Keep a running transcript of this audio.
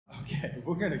Okay,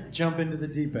 we're gonna jump into the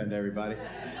deep end, everybody.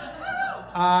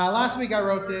 Last week I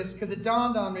wrote this because it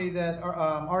dawned on me that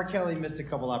R. Kelly missed a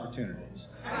couple opportunities.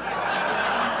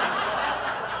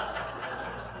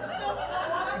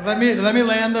 Let me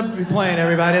land the plane,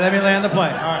 everybody. Let me land the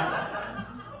plane. All right.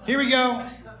 Here we go.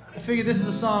 I figured this is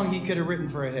a song he could have written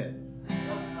for a hit.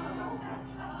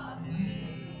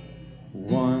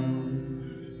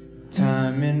 One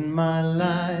time in my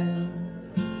life,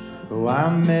 oh, I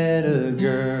met a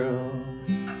girl.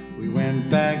 We went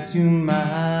back to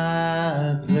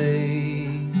my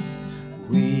place.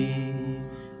 We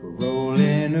were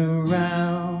rolling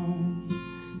around.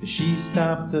 She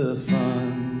stopped the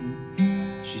fun.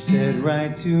 She said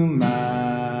right to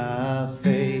my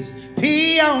face,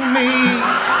 pee on me.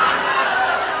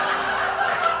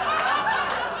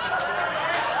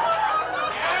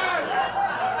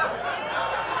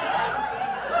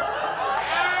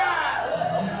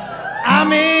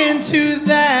 I'm into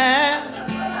that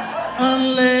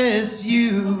unless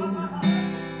you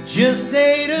just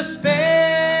ate asparagus.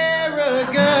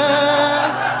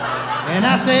 And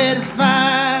I said,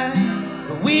 fine,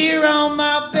 but we're on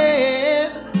my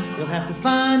bed. You'll have to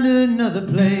find another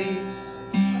place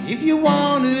if you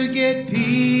want to get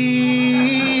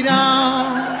peed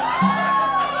on.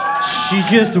 She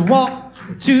just walked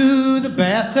to the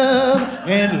bathtub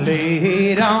and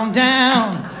laid on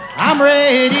down. I'm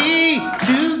ready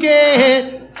to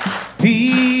get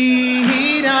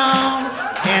peed on.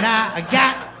 And I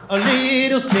got a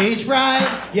little stage fright.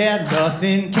 Yeah,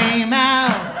 nothing came out.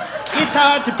 It's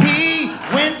hard to pee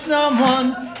when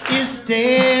someone is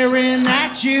staring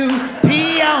at you.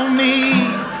 Pee on me.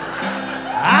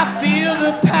 I feel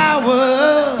the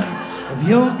power of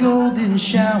your golden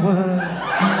shower.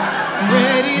 I'm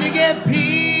ready to get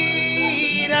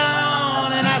peed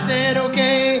on. And I said,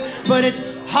 okay, but it's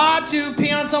hard to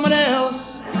pee on someone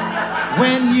else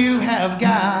when you have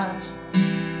got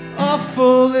a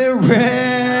full erection.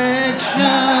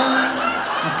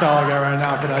 That's all I got right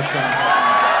now for that song.